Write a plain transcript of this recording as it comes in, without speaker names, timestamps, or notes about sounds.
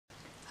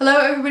Hello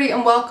everybody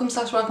and welcome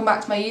back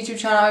to my YouTube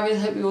channel. I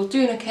really hope you're all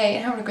doing okay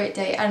and having a great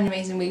day and an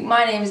amazing week.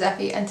 My name is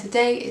Effie and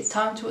today it's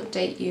time to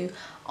update you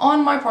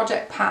on my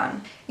project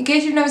pan. In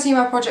case you've never seen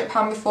my project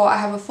pan before, I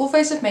have a full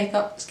face of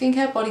makeup,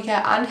 skincare, body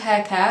care and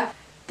hair care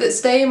that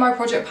stay in my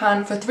project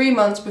pan for 3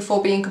 months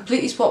before being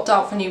completely swapped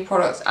out for new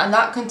products, and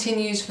that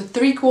continues for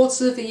 3/4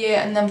 of the year,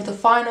 and then for the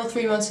final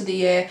 3 months of the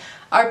year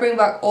I bring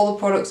back all the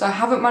products I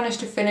haven't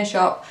managed to finish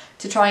up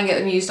to try and get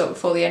them used up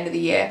before the end of the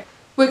year.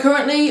 We're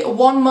currently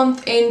 1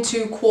 month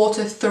into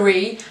quarter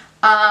 3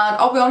 and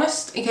I'll be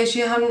honest, in case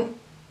you haven't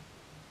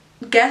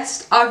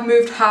guessed, I've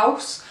moved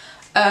house.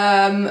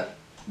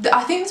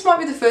 I think this might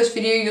be the first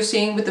video you're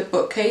seeing with the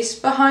bookcase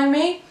behind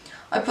me.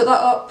 I put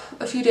that up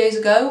a few days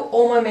ago.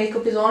 All my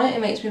makeup is on it.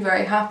 It makes me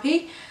very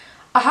happy.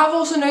 I have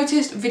also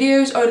noticed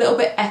videos are a little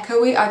bit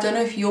echoey. I don't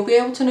know if you'll be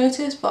able to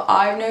notice, but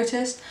I've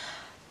noticed.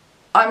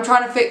 I'm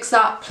trying to fix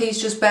that. Please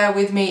just bear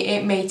with me.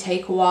 It may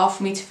take a while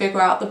for me to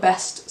figure out the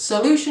best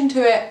solution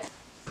to it.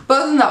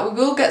 But other than that, we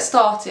will get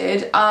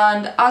started,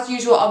 and as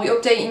usual I'll be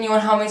updating you on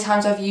how many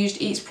times I've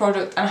used each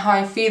product and how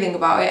I'm feeling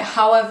about it.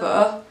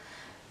 However,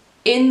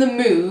 in the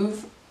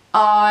move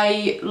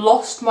I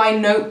lost my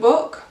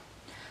notebook,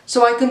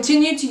 so I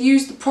continued to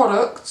use the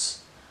products,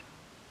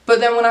 but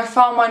then when I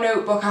found my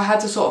notebook I had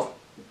to sort of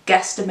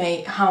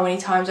guesstimate how many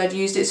times I'd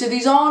used it. So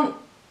these aren't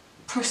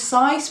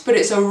precise, but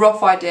it's a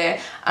rough idea,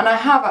 and I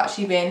have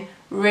actually been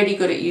really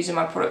good at using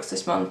my products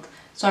this month,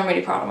 so I'm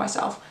really proud of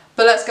myself.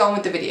 But let's get on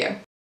with the video.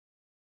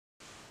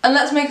 And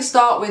let's make a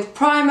start with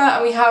primer,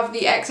 and we have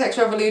the XX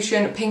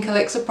Revolution Pink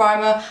Elixir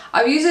Primer.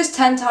 I've used this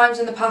 10 times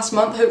in the past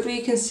month. Hopefully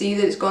you can see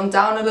that it's gone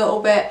down a little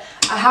bit.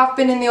 I have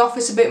been in the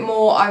office a bit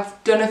more. I've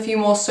done a few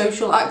more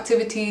social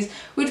activities,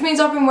 which means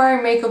I've been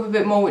wearing makeup a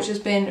bit more, which has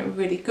been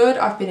really good.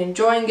 I've been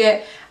enjoying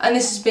it, and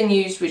this has been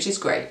used, which is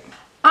great.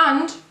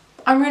 And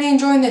I'm really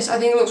enjoying this. I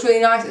think it looks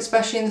really nice,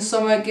 especially in the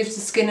summer. It gives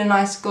the skin a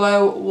nice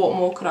glow. What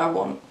more could I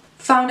want?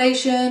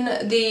 Foundation,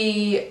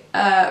 the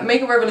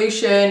Makeup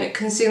Revolution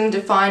Conceal and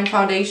Define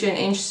Foundation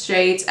in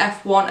shades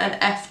F1 and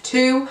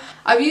F2.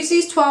 I've used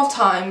these 12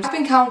 times. I've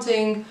been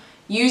counting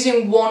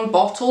using one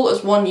bottle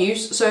as one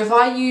use, so if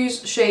I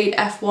use shade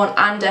F1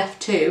 and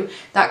F2,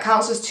 that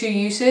counts as 2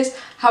 uses.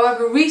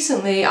 However,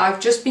 recently I've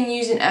just been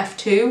using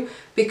F2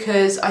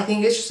 because I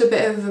think it's just a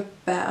bit of a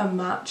better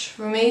match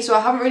for me. So I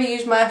haven't really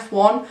used my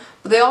F1,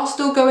 but they are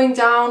still going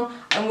down.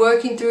 I'm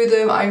working through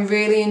them. I'm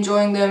really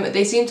enjoying them.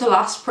 They seem to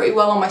last pretty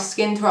well on my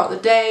skin throughout the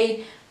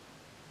day.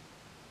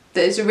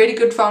 It's a really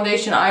good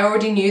foundation. I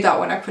already knew that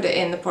when I put it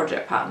in the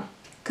project pan.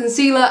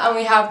 Concealer, and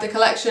we have the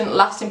Collection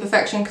Lasting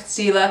Perfection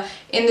Concealer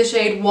in the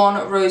shade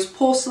 1 Rose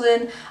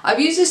Porcelain. I've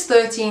used this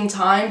 13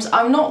 times.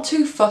 I'm not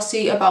too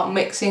fussy about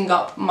mixing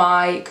up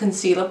my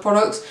concealer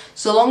products.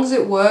 So long as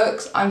it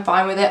works, I'm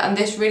fine with it, and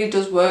this really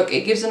does work.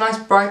 It gives a nice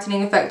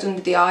brightening effect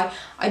under the eye.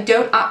 I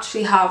don't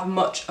actually have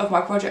much of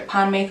my project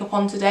pan makeup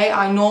on today.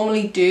 I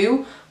normally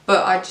do,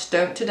 but I just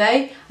don't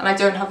today, and I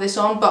don't have this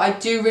on, but I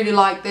do really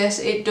like this.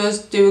 It does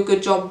do a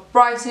good job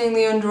brightening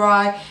the under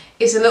eye.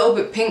 It's a little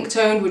bit pink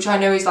toned, which I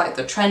know is like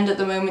the trend at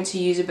the moment, to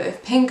use a bit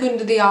of pink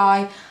under the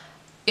eye.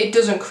 It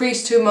doesn't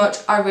crease too much.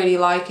 I really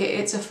like it.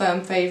 It's a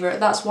firm favourite.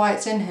 That's why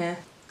it's in here.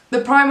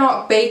 The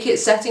Primark Bake It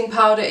Setting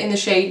Powder in the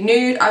shade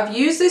Nude. I've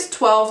used this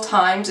 12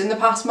 times in the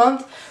past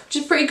month, which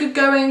is pretty good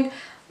going.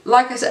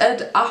 Like I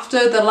said,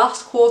 after the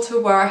last quarter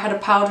where I had a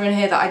powder in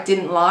here that I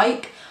didn't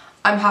like,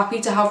 I'm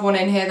happy to have one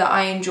in here that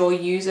I enjoy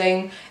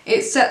using.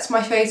 It sets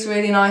my face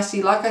really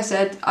nicely. Like I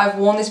said, I've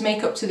worn this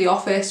makeup to the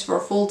office for a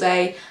full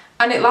day,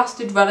 and it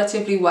lasted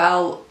relatively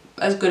well,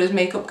 as good as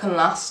makeup can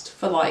last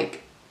for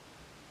like,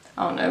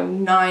 I don't know,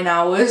 9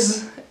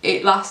 hours.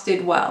 It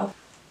lasted well.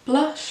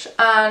 Blush,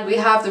 and we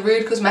have the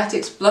Rude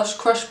Cosmetics Blush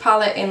Crush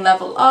palette in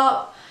Level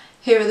Up.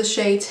 Here are the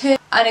shades here.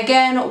 And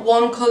again,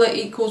 one colour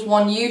equals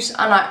one use,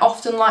 and I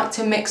often like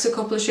to mix a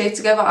couple of shades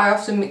together. I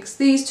often mix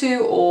these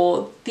two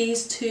or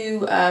these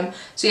two.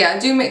 So yeah, I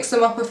do mix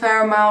them up a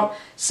fair amount.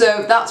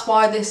 So that's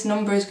why this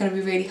number is going to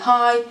be really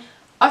high.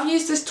 I've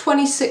used this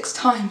 26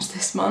 times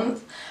this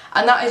month.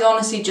 And that is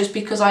honestly just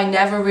because I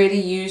never really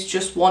use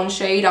just one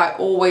shade. I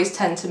always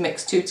tend to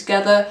mix 2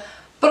 together.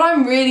 But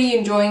I'm really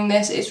enjoying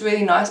this. It's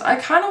really nice. I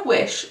kind of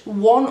wish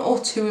 1 or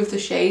 2 of the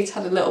shades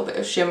had a little bit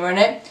of shimmer in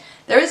it.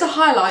 There is a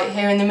highlight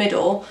here in the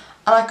middle,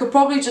 and I could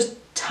probably just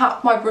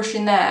tap my brush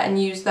in there and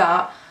use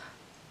that.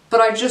 But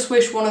I just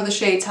wish one of the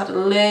shades had a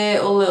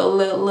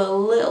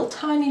little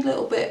tiny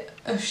little bit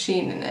of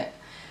sheen in it,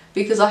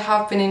 because I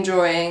have been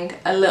enjoying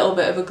a little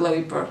bit of a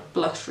glowy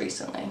blush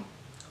recently.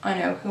 I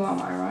know, who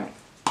am I, right?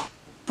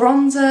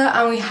 Bronzer,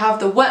 and we have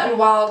the Wet n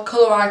Wild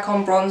Colour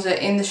Icon Bronzer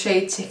in the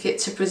shade Ticket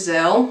to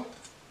Brazil.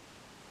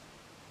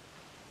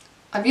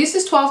 I've used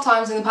this 12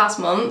 times in the past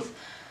month,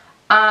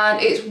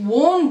 and it's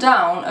worn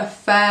down a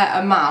fair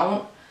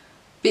amount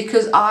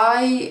because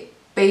I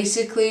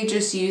basically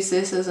just use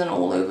this as an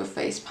all-over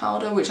face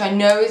powder, which I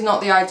know is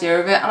not the idea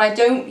of it, and I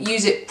don't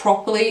use it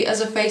properly as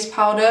a face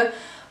powder.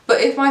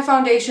 But if my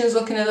foundation is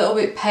looking a little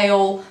bit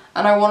pale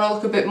and I want to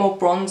look a bit more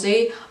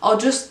bronzy, I'll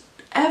just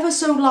ever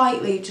so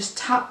lightly just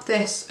tap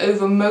this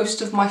over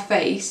most of my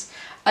face,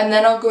 and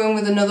then I'll go in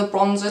with another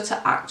bronzer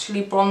to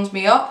actually bronze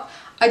me up.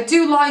 I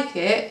do like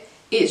it,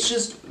 it's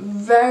just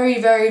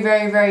very, very,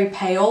 very, very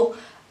pale,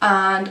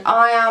 and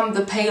I am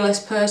the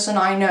palest person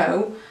I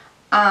know,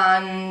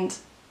 and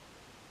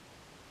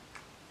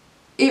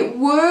it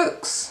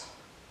works.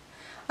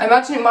 I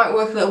imagine it might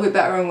work a little bit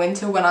better in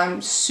winter when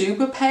I'm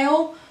super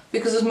pale,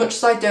 because as much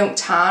as I don't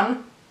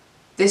tan,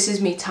 this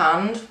is me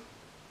tanned.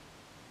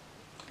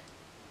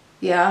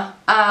 Yeah,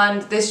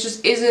 and this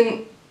just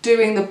isn't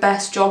doing the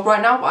best job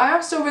right now, but I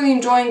am still really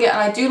enjoying it, and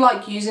I do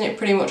like using it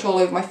pretty much all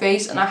over my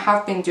face, and I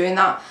have been doing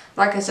that.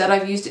 Like I said,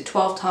 I've used it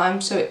 12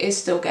 times, so it is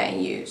still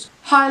getting used.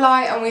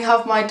 Highlight, and we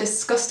have my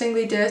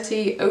disgustingly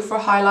dirty Ofra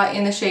highlight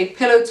in the shade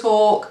Pillow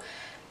Talk.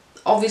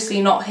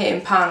 Obviously not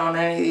hitting pan on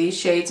any of these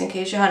shades, in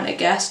case you hadn't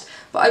guessed,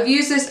 but I've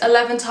used this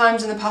 11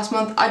 times in the past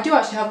month. I do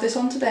actually have this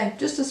on today,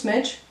 just a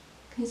smidge.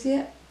 Can you see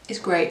it? It's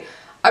great.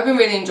 I've been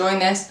really enjoying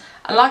this,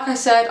 and like I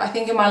said, I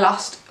think in my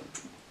last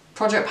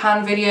Project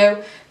Pan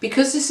video,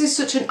 because this is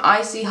such an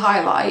icy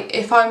highlight,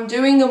 if I'm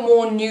doing a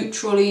more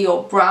neutrally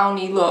or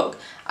browny look,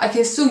 I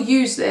can still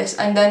use this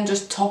and then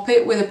just top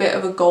it with a bit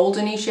of a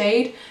goldeny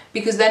shade,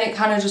 because then it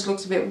kind of just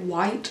looks a bit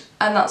white,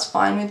 and that's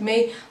fine with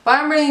me. But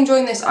I'm really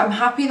enjoying this. I'm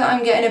happy that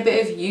I'm getting a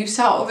bit of use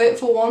out of it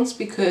for once,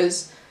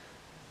 because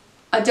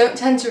I don't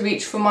tend to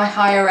reach for my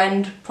higher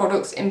end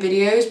products in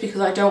videos,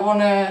 because I don't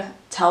want to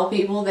tell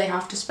people they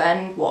have to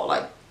spend, what,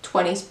 like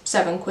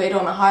 27 quid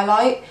on a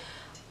highlight.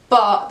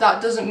 But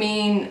that doesn't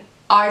mean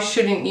I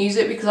shouldn't use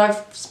it, because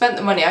I've spent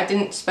the money. I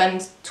didn't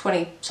spend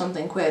 20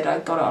 something quid, I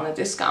got it on a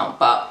discount,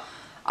 but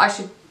I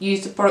should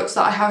use the products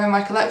that I have in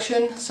my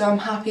collection, so I'm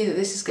happy that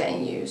this is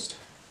getting used.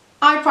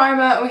 Eye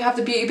primer, and we have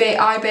the Beauty Bay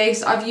Eye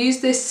Base. I've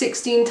used this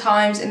 16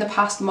 times in the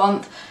past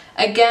month.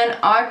 Again,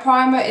 eye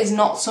primer is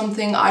not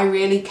something I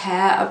really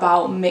care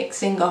about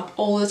mixing up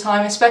all the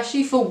time,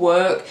 especially for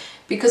work,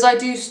 because I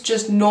do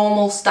just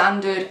normal,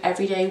 standard,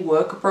 everyday,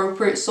 work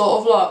appropriate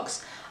sort of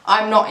looks.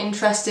 I'm not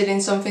interested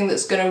in something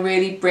that's going to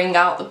really bring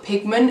out the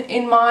pigment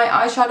in my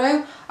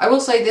eyeshadow. I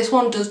will say this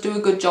one does do a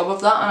good job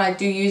of that, and I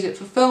do use it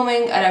for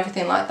filming and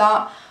everything like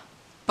that,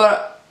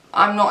 but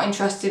I'm not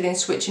interested in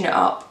switching it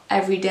up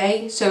every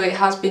day, so it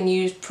has been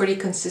used pretty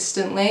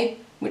consistently,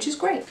 which is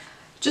great.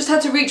 Just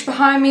had to reach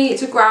behind me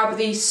to grab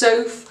the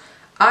Soph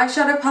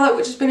eyeshadow palette,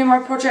 which has been in my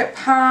Project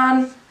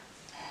Pan.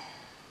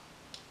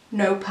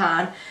 No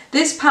pan.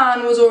 This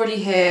pan was already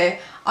here.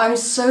 I'm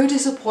so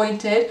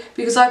disappointed,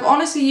 because I've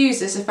honestly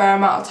used this a fair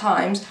amount of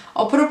times.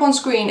 I'll put up on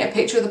screen a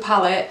picture of the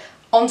palette.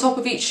 On top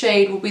of each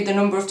shade will be the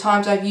number of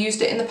times I've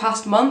used it in the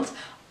past month.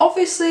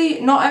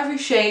 Obviously not every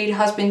shade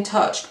has been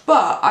touched,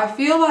 but I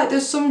feel like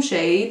there's some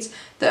shades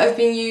that have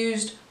been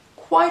used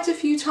quite a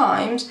few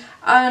times,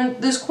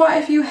 and there's quite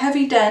a few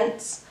heavy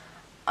dents,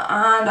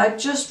 and I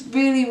just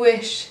really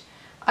wish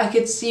I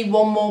could see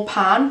one more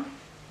pan.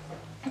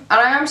 And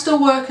I am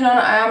still working on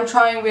it, I am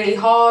trying really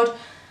hard.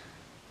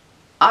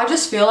 I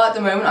just feel like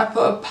the moment I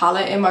put a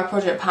palette in my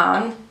Project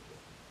Pan,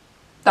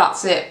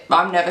 that's it.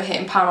 I'm never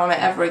hitting pan on it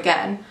ever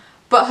again.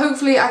 But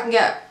hopefully I can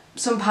get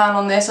some pan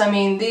on this. I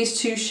mean, these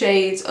two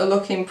shades are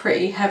looking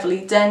pretty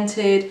heavily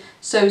dented.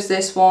 So's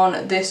this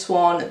one, this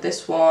one,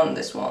 this one,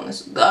 this one.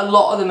 A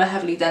lot of them are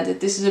heavily dented.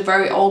 This is a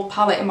very old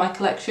palette in my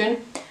collection,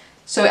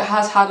 so it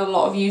has had a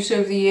lot of use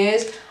over the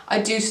years. I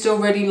do still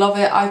really love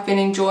it. I've been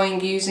enjoying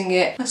using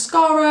it.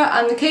 Mascara,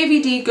 and the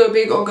KVD Go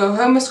Big or Go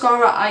Home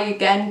mascara, I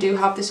again do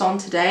have this on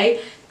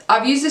today.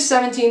 I've used this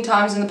 17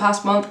 times in the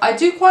past month. I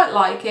do quite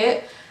like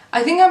it.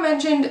 I think I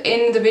mentioned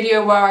in the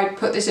video where I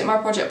put this in my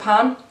Project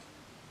Pan,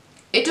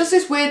 it does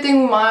this weird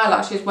thing with my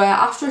eyelashes where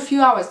after a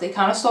few hours they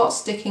kind of start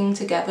sticking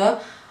together.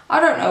 I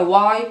don't know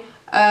why,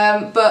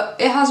 but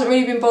it hasn't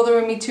really been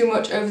bothering me too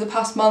much over the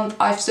past month.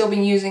 I've still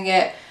been using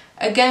it.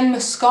 Again,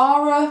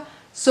 mascara,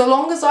 so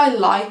long as I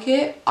like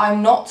it,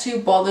 I'm not too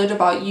bothered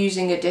about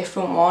using a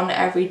different one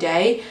every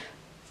day.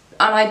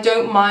 And I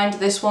don't mind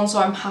this one, so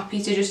I'm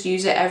happy to just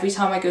use it every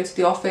time I go to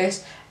the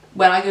office,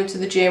 when I go to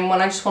the gym,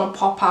 when I just want to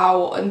pop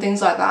out and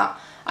things like that.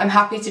 I'm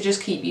happy to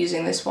just keep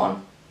using this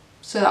one.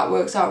 So that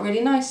works out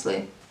really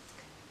nicely.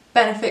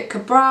 Benefit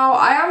Ka-Brow.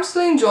 I am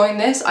still enjoying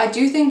this. I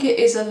do think it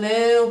is a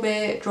little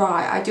bit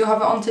dry. I do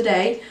have it on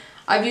today.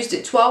 I've used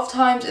it 12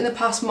 times in the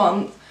past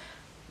month,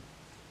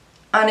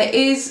 and it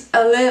is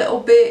a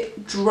little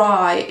bit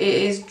dry. It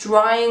is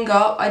drying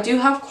up. I do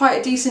have quite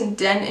a decent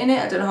dent in it.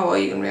 I don't know how well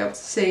you're going to be able to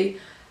see,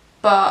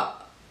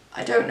 but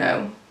I don't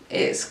know.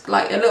 It's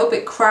like a little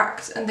bit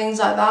cracked and things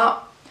like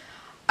that.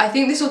 I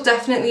think this will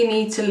definitely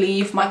need to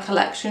leave my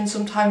collection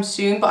sometime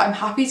soon, but I'm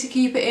happy to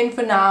keep it in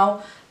for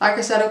now. Like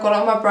I said, I've got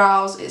it on my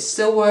brows. It's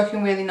still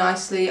working really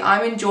nicely.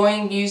 I'm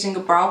enjoying using a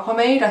brow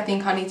pomade. I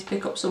think I need to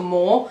pick up some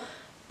more,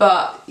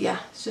 but yeah,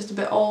 it's just a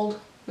bit old,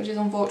 which is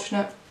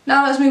unfortunate.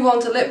 Now let's move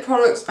on to lip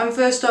products, and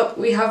first up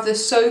we have the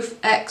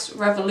Soph X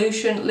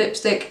Revolution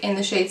lipstick in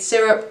the shade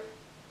Syrup.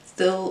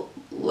 Still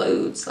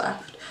loads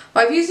left.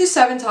 But I've used this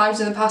 7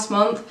 times in the past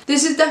month.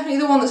 This is definitely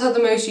the one that's had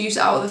the most use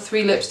out of the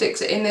 3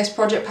 lipsticks in this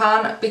Project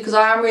Pan, because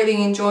I am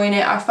really enjoying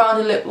it. I found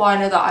a lip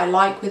liner that I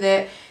like with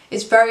it.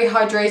 It's very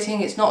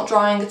hydrating, it's not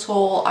drying at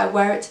all. I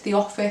wear it to the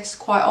office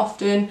quite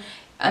often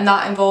and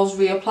that involves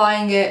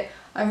reapplying it.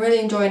 I'm really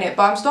enjoying it,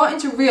 but I'm starting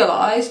to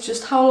realise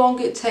just how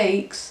long it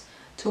takes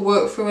to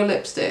work through a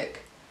lipstick.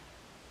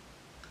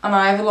 And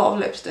I have a lot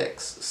of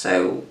lipsticks,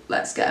 so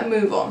let's get a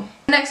move on.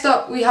 Next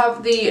up we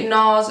have the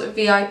NARS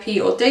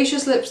VIP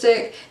Audacious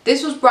lipstick.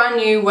 This was brand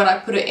new when I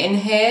put it in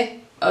here.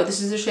 Oh,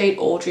 this is the shade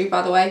Audrey,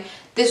 by the way.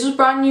 This was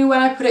brand new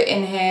when I put it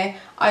in here.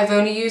 I've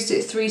only used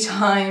it 3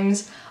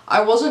 times.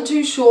 I wasn't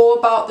too sure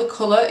about the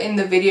colour in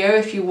the video.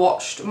 If you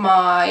watched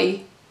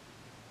my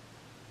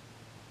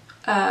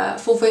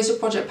full face of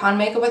Project Pan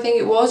makeup, I think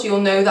it was,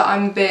 you'll know that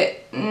I'm a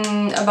bit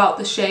about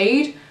the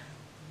shade.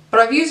 But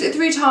I've used it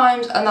 3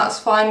 times and that's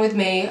fine with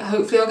me.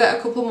 Hopefully I'll get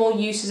a couple more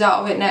uses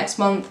out of it next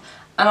month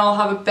and I'll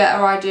have a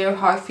better idea of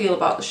how I feel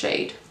about the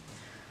shade.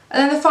 And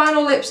then the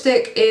final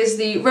lipstick is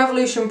the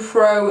Revolution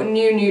Pro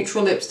New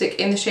Neutral Lipstick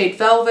in the shade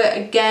Velvet.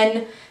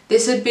 Again,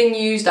 this had been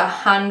used a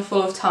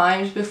handful of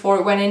times before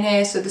it went in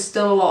here, so there's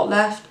still a lot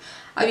left.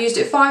 I've used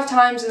it 5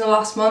 times in the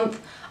last month.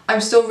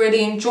 I'm still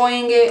really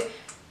enjoying it.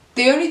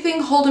 The only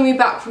thing holding me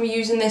back from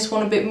using this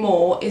one a bit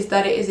more is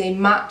that it is a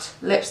matte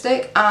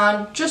lipstick,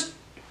 and just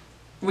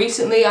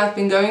recently I've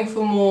been going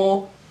for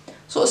more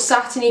sort of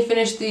satiny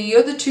finish. The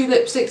other 2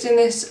 lipsticks in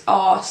this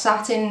are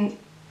satin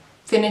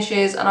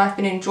finishes and I've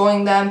been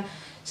enjoying them.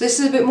 So this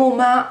is a bit more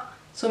matte,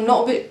 so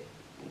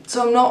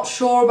I'm not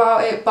sure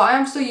about it, but I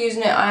am still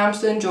using it, I am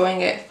still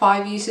enjoying it.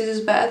 5 uses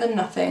is better than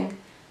nothing.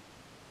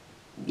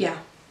 Yeah.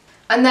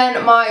 And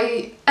then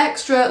my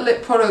extra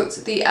lip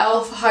product, the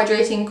e.l.f.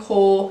 Hydrating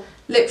Core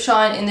Lip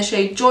Shine in the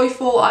shade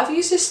Joyful. I've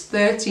used this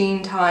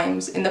 13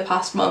 times in the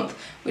past month,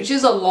 which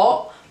is a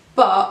lot,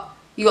 but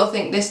you gotta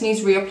think this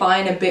needs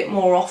reapplying a bit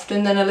more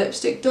often than a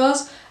lipstick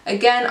does.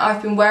 Again,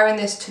 I've been wearing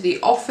this to the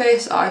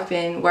office, I've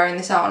been wearing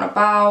this out and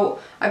about.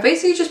 I've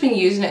basically just been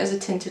using it as a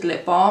tinted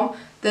lip balm.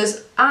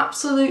 There's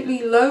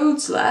absolutely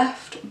loads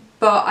left,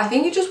 but I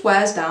think it just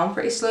wears down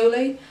pretty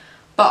slowly.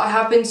 But I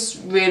have been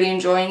really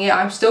enjoying it.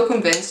 I'm still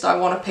convinced I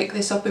want to pick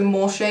this up in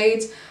more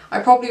shades. I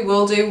probably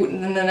will do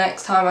the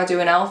next time I do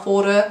an e.l.f.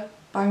 order,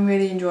 but I'm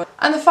really enjoying it.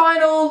 And the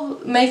final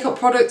makeup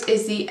product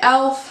is the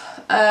e.l.f.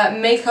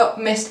 Makeup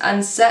Mist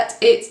and Set.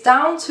 It's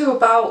down to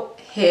about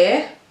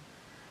here,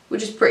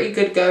 which is pretty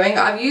good going.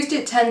 I've used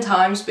it 10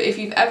 times, but if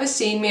you've ever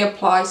seen me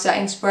apply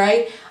setting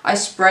spray, I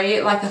spray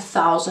it like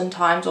 1,000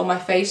 times on my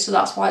face, so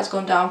that's why it's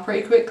gone down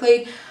pretty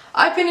quickly.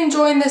 I've been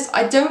enjoying this.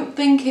 I don't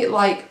think it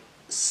like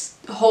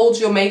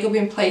holds your makeup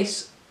in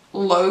place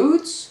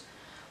loads,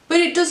 but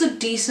it does a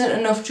decent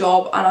enough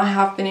job and I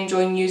have been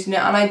enjoying using it,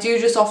 and I do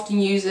just often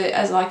use it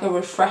as like a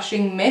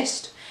refreshing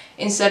mist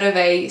instead of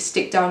a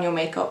stick down your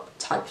makeup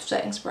type of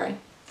setting spray.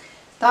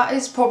 That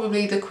is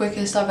probably the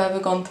quickest I've ever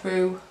gone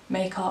through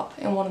makeup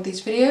in one of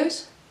these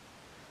videos.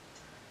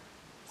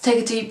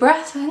 Take a deep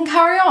breath and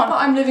carry on.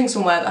 I'm living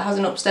somewhere that has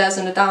an upstairs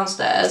and a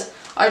downstairs.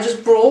 I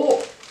just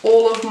brought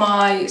all of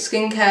my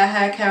skincare,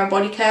 hair care and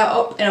body care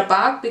up in a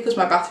bag because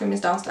my bathroom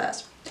is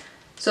downstairs.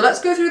 So let's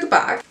go through the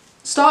bag.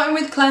 Starting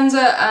with cleanser,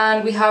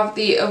 and we have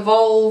the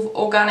Evolve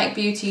Organic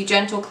Beauty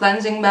Gentle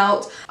Cleansing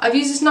Melt. I've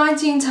used this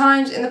 19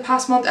 times in the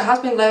past month. It has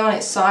been laid on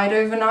its side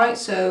overnight,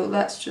 so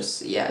let's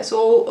just, yeah, it's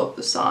all up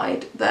the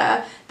side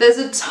there. There's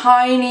a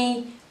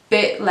tiny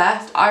bit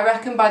left. I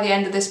reckon by the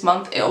end of this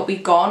month it'll be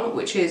gone,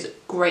 which is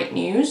great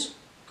news.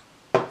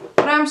 But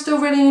I'm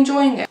still really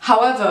enjoying it.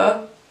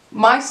 However,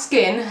 my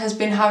skin has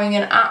been having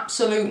an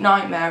absolute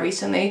nightmare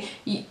recently.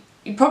 You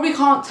probably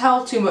can't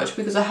tell too much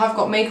because I have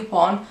got makeup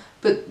on,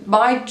 but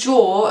my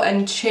jaw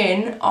and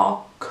chin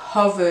are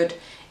covered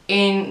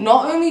in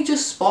not only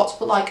just spots,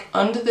 but like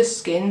under the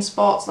skin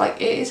spots.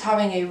 Like, it is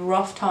having a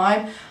rough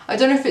time. I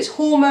don't know if it's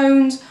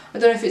hormones, I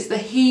don't know if it's the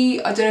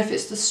heat, I don't know if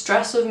it's the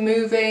stress of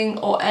moving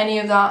or any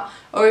of that,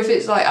 or if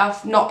it's like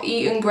I've not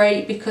eaten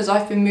great because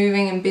I've been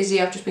moving and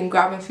busy, I've just been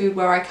grabbing food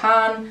where I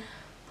can.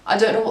 I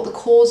don't know what the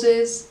cause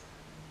is,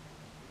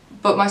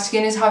 but my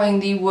skin is having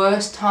the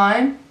worst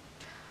time.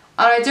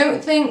 And I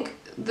don't think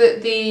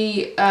that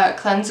the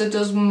cleanser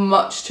does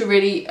much to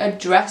really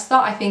address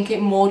that. I think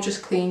it more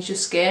just cleans your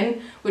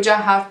skin, which I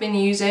have been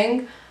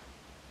using,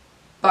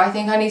 but I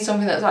think I need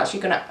something that's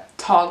actually going to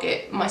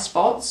target my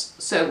spots,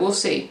 so we'll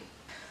see.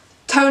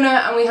 Toner,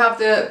 and we have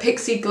the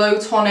Pixie Glow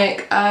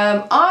Tonic.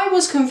 I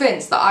was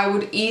convinced that I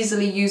would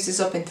easily use this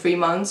up in 3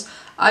 months.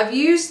 I've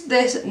used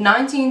this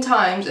 19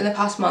 times in the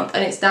past month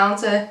and it's down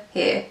to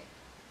here.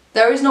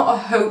 There is not a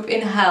hope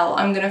in hell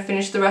I'm going to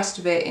finish the rest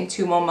of it in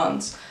 2 more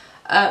months.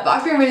 But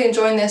I've been really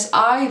enjoying this.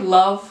 I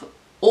love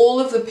all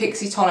of the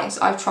Pixie tonics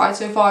I've tried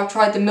so far. I've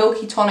tried the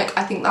Milky Tonic,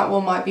 I think that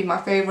one might be my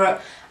favourite.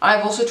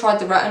 I've also tried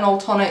the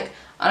Retinol Tonic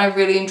and I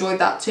really enjoyed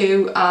that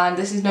too, and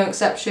this is no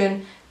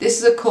exception.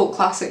 This is a cult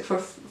classic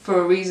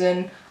for a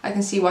reason. I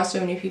can see why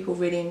so many people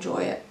really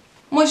enjoy it.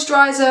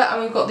 Moisturiser,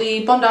 and we've got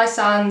the Bondi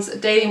Sands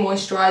Daily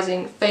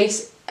Moisturising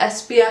Face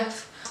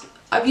SPF.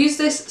 I've used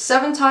this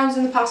 7 times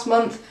in the past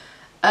month.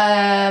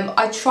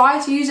 I try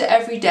to use it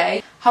every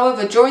day.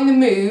 However, during the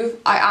move,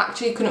 I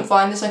actually couldn't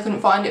find this. I couldn't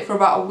find it for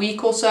about a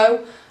week or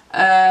so.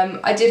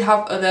 I did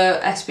have other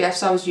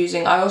SPFs I was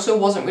using. I also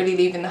wasn't really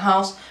leaving the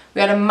house.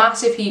 We had a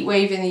massive heat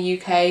wave in the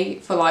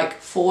UK for like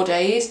 4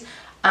 days,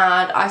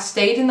 and I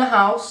stayed in the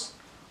house,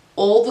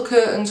 all the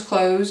curtains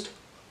closed,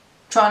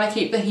 trying to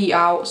keep the heat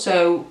out,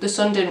 so the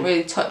sun didn't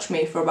really touch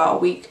me for about a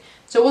week.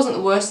 So it wasn't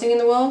the worst thing in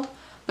the world.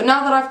 But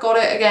now that I've got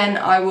it again,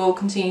 I will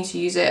continue to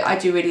use it. I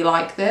do really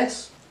like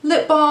this.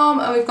 Lip balm,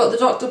 and we've got the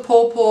Dr.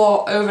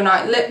 Pawpaw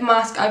Overnight Lip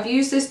Mask. I've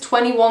used this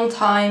 21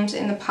 times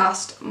in the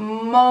past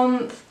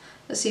month.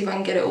 Let's see if I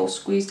can get it all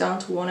squeezed down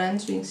to one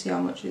end so you can see how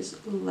much is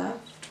left.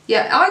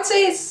 Yeah, I'd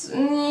say it's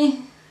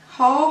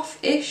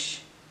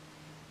half-ish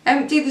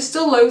empty. There's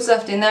still loads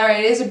left in there.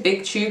 It is a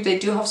big tube. They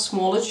do have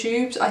smaller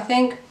tubes, I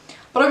think.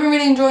 But I've been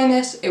really enjoying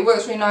this. It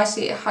works really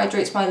nicely. It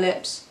hydrates my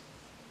lips.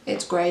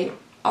 It's great.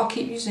 I'll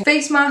keep using it.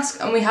 Face mask,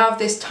 and we have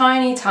this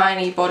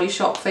tiny Body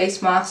Shop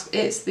face mask.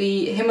 It's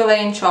the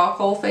Himalayan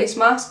charcoal face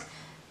mask.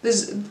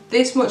 There's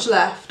this much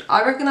left.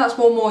 I reckon that's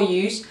one more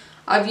use.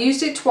 I've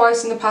used it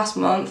twice in the past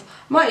month.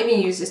 I might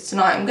even use this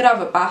tonight. I'm gonna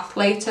have a bath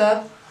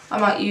later. I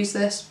might use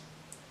this,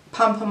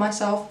 pamper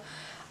myself.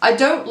 I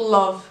don't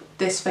love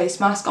this face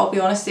mask, I'll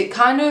be honest. It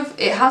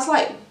has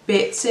like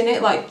bits in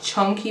it, like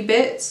chunky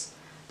bits.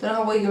 Don't know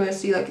how well you're gonna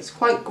see, like it's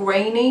quite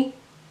grainy.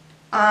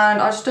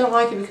 And I just don't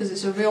like it because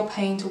it's a real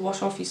pain to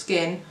wash off your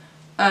skin.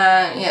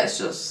 Yeah,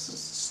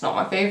 it's not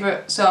my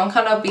favourite. So I'm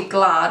kind of be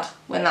glad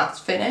when that's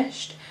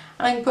finished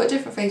and I can put a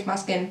different face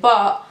mask in.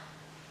 But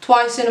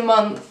twice in a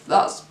month,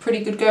 that's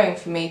pretty good going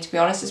for me, to be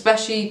honest.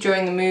 Especially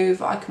during the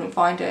move, I couldn't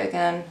find it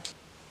again.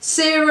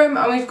 Serum,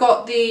 and we've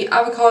got the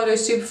Avocado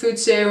Superfood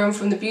Serum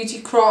from the Beauty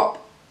Crop.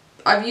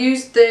 I've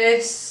used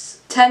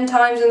this 10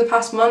 times in the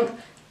past month.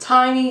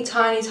 Tiny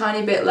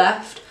bit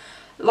left.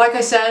 Like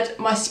I said,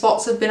 my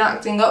spots have been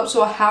acting up,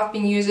 so I have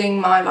been using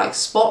my like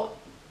spot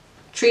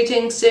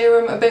treating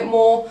serum a bit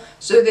more.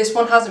 So this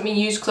one hasn't been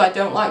used because I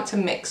don't like to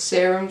mix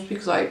serums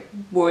because I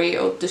worry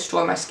it'll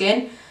destroy my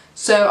skin.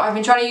 So I've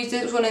been trying to use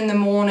this one in the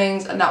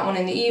mornings and that one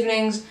in the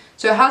evenings.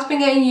 So it has been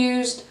getting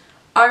used.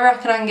 I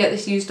reckon I can get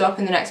this used up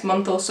in the next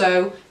month or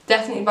so,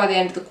 definitely by the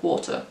end of the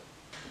quarter.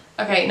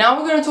 Okay, now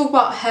we're going to talk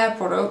about hair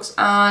products,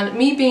 and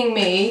me being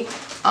me,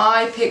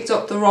 I picked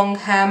up the wrong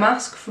hair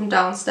mask from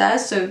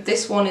downstairs, so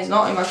this one is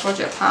not in my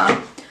project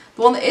pan.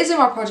 The one that is in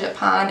my project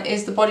pan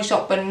is the Body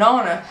Shop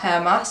Banana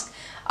hair mask.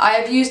 I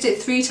have used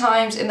it 3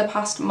 times in the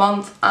past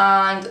month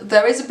and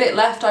there is a bit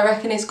left. I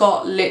reckon it's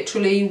got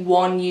literally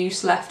 1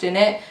 use left in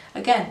it.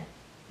 Again,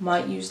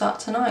 might use that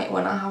tonight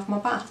when I have my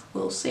bath,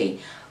 we'll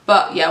see.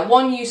 But yeah,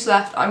 1 use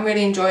left. I'm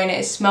really enjoying it.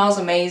 It smells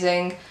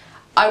amazing.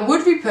 I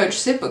would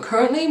repurchase it, but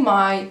currently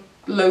my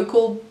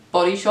local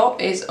body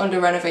shop is under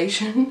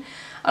renovation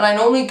and I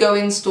normally go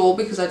in store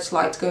because I just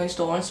like to go in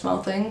store and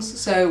smell things.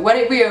 So when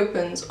it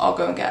reopens, I'll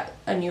go and get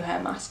a new hair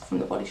mask from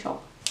the Body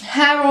Shop.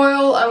 Hair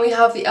oil, and we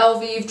have the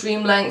Elvive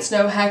Dream Length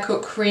Snow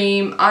Haircut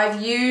Cream.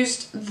 I've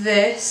used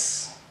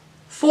this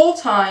 4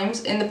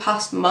 times in the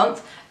past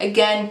month.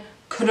 Again,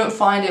 couldn't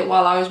find it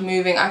while I was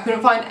moving. I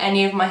couldn't find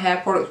any of my hair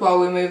products while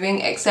we were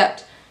moving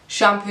except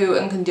shampoo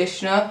and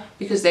conditioner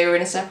because they were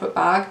in a separate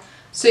bag.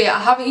 So yeah, I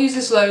haven't used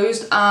this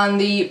loads,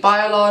 and the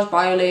Biolarge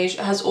Biolage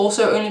has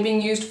also only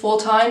been used 4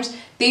 times.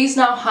 These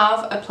now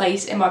have a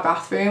place in my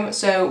bathroom,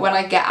 so when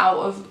I get out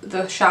of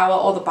the shower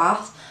or the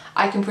bath,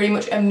 I can pretty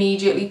much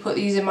immediately put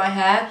these in my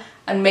hair,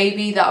 and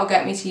maybe that'll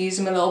get me to use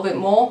them a little bit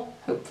more,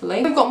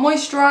 hopefully. We've got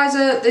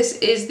moisturiser. This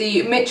is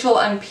the Mitchell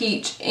 &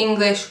 Peach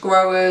English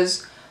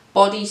Growers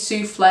Body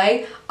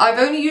Souffle. I've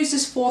only used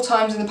this 4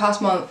 times in the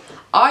past month.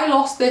 I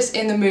lost this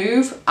in the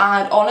move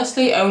and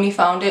honestly only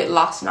found it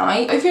last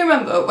night. If you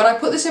remember, when I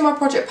put this in my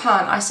project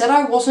pan, I said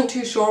I wasn't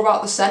too sure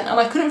about the scent and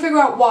I couldn't figure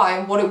out why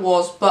and what it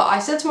was, but I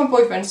said to my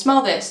boyfriend,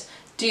 smell this,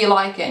 do you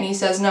like it? And he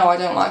says, no, I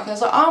don't like it. I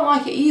was like, I don't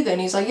like it either.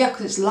 And he's like, yeah,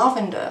 because it's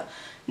lavender.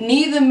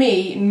 Neither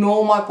me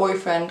nor my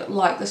boyfriend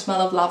like the smell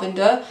of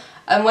lavender.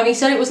 And when he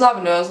said it was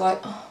lavender, I was like,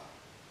 oh,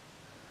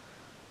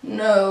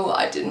 no,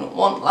 I didn't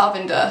want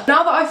lavender.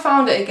 Now that I've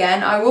found it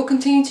again, I will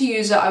continue to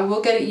use it. I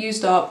will get it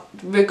used up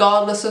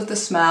regardless of the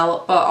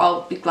smell, but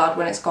I'll be glad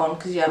when it's gone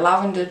because yeah,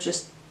 lavender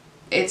just,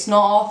 it's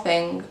not our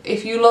thing.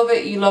 If you love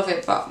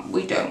it, but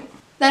we don't.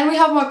 Then we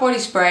have my body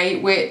spray,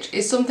 which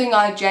is something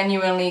I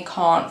genuinely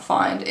can't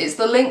find. It's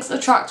the Lynx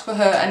Attract for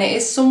Her, and it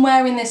is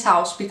somewhere in this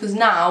house because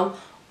now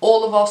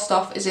all of our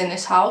stuff is in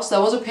this house. There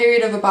was a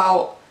period of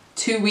about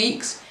 2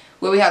 weeks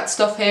where we had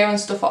stuff here and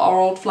stuff at our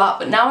old flat,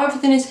 but now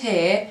everything is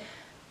here.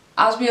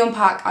 As we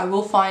unpack, I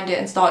will find it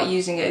and start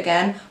using it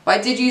again. But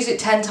I did use it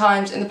 10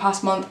 times in the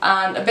past month,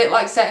 and a bit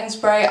like setting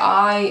spray,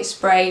 I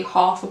spray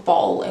half a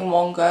bottle in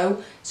one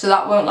go, so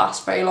that won't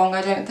last very long,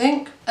 I don't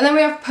think. And then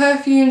we have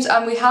perfumes,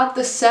 and we had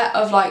the set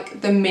of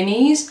like the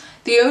minis.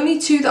 The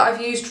only 2 that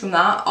I've used from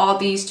that are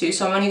these 2,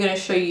 so I'm only going to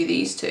show you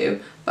these 2.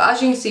 But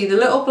as you can see, the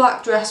little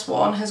black dress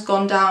one has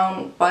gone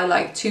down by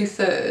like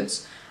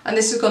 2/3, and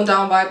this has gone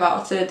down by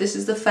about 1/3. This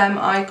is the Femme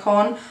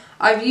Icon.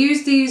 I've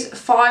used these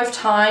 5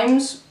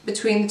 times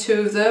between the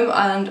 2 of them,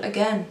 and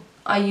again,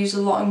 I use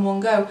a lot in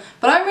one go.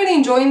 But I'm really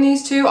enjoying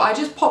these 2. I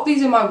just pop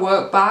these in my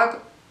work bag,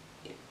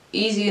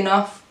 easy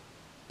enough,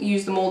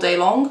 use them all day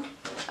long.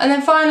 And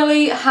then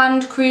finally,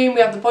 hand cream.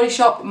 We have the Body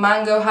Shop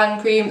Mango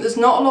hand cream. There's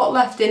not a lot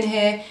left in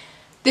here.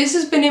 This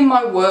has been in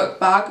my work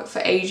bag for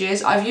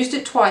ages. I've used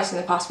it twice in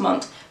the past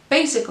month.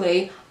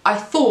 Basically, I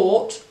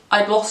thought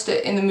I'd lost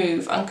it in the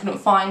move and couldn't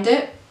find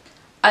it.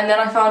 And then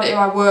I found it in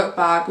my work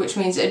bag, which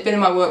means it had been in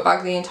my work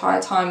bag the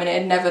entire time and it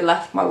had never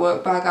left my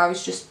work bag. I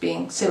was just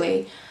being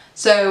silly.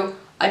 So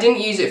I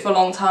didn't use it for a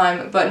long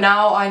time, but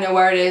now I know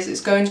where it is.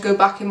 It's going to go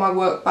back in my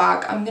work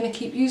bag. I'm going to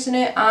keep using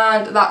it,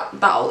 and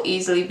that'll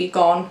easily be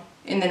gone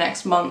in the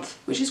next month,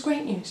 which is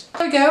great news.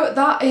 There we go.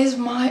 That is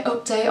my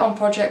update on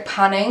Project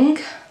Panning.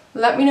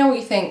 Let me know what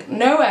you think.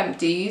 No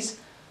empties.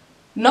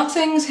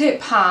 Nothing's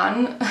hit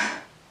pan.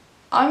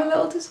 I'm a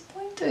little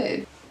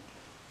disappointed.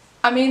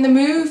 I mean, the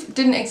move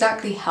didn't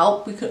exactly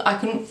help. I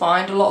couldn't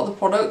find a lot of the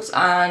products,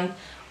 and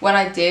when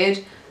I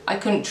did, I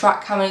couldn't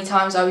track how many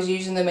times I was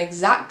using them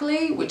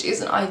exactly, which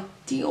isn't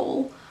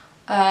ideal.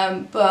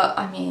 But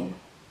I mean,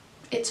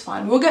 it's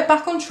fine. We'll get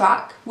back on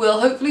track. We'll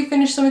hopefully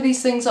finish some of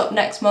these things up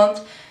next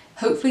month.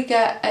 Hopefully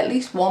get at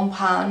least one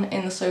pan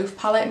in the Soph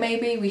palette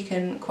maybe. We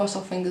can cross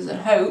our fingers and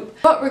hope.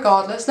 But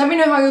regardless, let me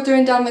know how you're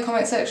doing down in the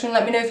comment section.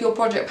 Let me know if you're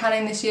project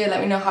panning this year.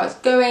 Let me know how it's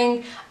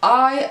going.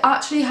 I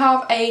actually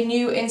have a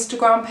new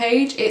Instagram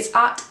page. It's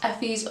at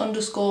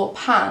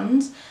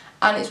Effys_pans,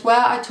 and it's where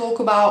I talk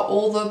about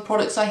all the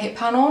products I hit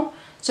pan on.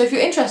 So if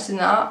you're interested in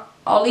that,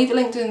 I'll leave it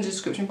linked in the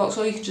description box,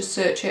 or you can just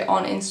search it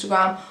on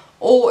Instagram.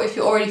 Or if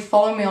you're already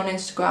following me on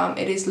Instagram,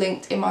 it is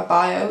linked in my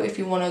bio if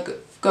you want to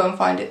go and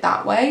find it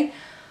that way.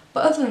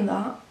 But other than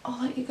that,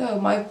 I'll let you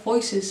go. My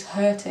voice is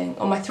hurting,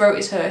 or my throat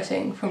is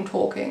hurting from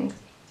talking.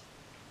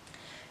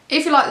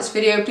 If you like this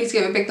video, please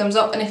give it a big thumbs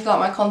up, and if you like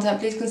my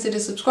content, please consider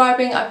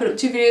subscribing. I put up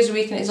 2 videos a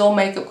week and it's all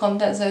makeup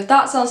content, so if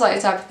that sounds like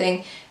your type of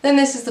thing, then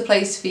this is the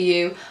place for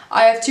you.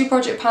 I have 2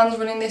 project pans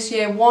running this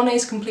year. One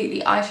is completely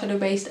eyeshadow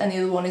based and the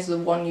other one is the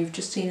one you've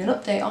just seen an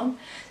update on.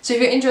 So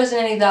if you're interested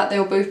in any of that, they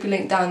will both be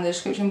linked down in the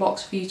description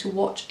box for you to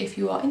watch if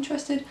you are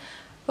interested.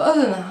 But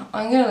other than that,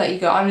 I'm going to let you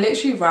go. I'm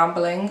literally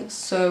rambling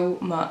so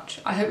much.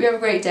 I hope you have a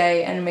great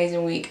day and an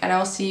amazing week, and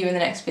I'll see you in the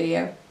next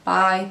video.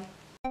 Bye!